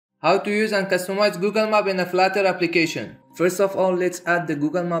How to use and customize Google Map in a Flutter application. First of all, let's add the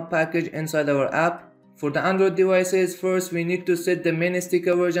Google Map package inside our app. For the Android devices, first we need to set the main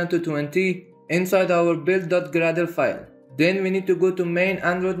sticker version to 20 inside our build.gradle file. Then we need to go to main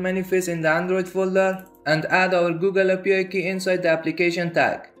Android manifest in the Android folder and add our Google API key inside the application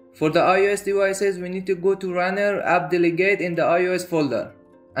tag. For the iOS devices, we need to go to runner app delegate in the iOS folder.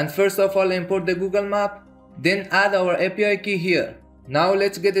 And first of all, import the Google Map, then add our API key here. Now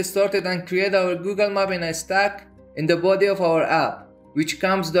let's get started and create our Google Map in a stack in the body of our app, which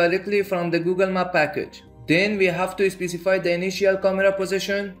comes directly from the Google Map package. Then we have to specify the initial camera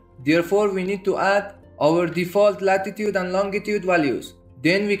position. Therefore, we need to add our default latitude and longitude values.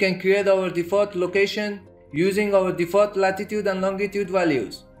 Then we can create our default location using our default latitude and longitude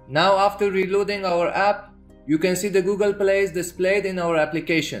values. Now after reloading our app, you can see the Google Play is displayed in our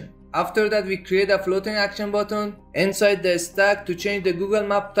application. After that, we create a floating action button inside the stack to change the Google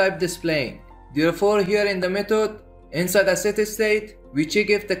Map type displaying. Therefore, here in the method, inside a set state, we check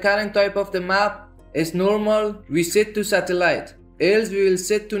if the current type of the map is normal, we set to satellite, else we will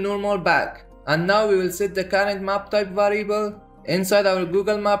set to normal back. And now we will set the current map type variable inside our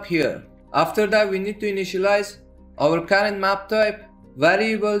Google Map here. After that, we need to initialize our current map type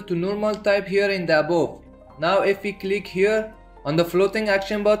variable to normal type here in the above. Now if we click here on the floating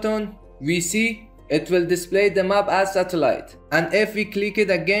action button, we see it will display the map as satellite. And if we click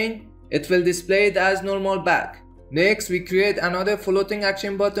it again, it will display it as normal back. Next, we create another floating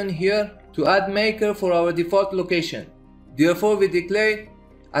action button here to add maker for our default location. Therefore, we declare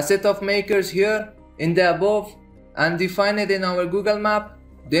a set of makers here in the above and define it in our Google Map.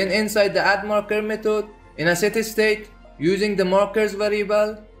 Then inside the add marker method, in a set state, using the markers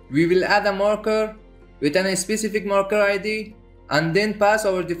variable, we will add a marker with a specific marker ID and then pass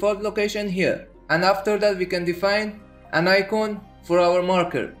our default location here. And after that, we can define an icon for our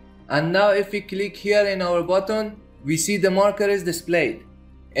marker. And now if we click here in our button, we see the marker is displayed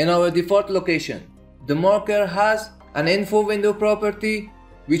in our default location. The marker has an info window property,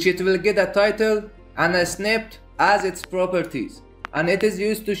 which it will get a title and a snippet as its properties. And it is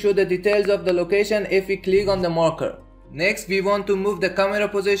used to show the details of the location if we click on the marker. Next, we want to move the camera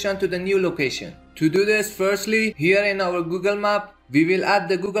position to the new location. To do this, firstly, here in our Google Map, we will add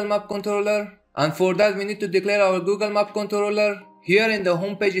the Google Map controller. And for that, we need to declare our Google Map controller here in the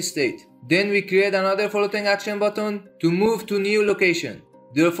homepage state. Then we create another floating action button to move to new location.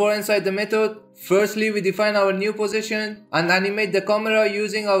 Therefore, inside the method, firstly we define our new position and animate the camera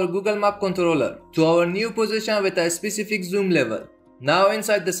using our Google Map controller to our new position with a specific zoom level. Now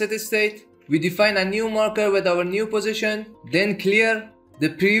inside the set state, we define a new marker with our new position, then clear the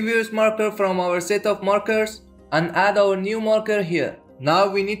previous marker from our set of markers and add our new marker here. Now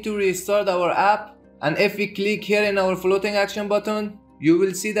we need to restart our app, and if we click here in our floating action button, you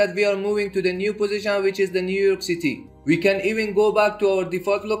will see that we are moving to the new position, which is the New York City. We can even go back to our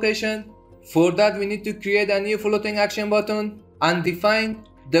default location. For that, we need to create a new floating action button and define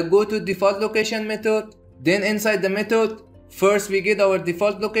the go to default location method. Then inside the method, first we get our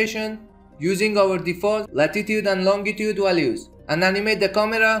default location using our default latitude and longitude values and animate the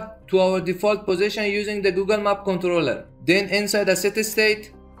camera to our default position using the Google Map controller. Then inside the set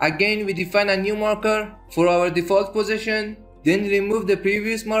state, again we define a new marker for our default position, then remove the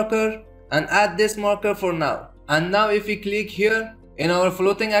previous marker and add this marker for now. And now if we click here in our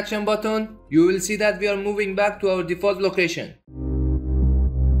floating action button, you will see that we are moving back to our default location.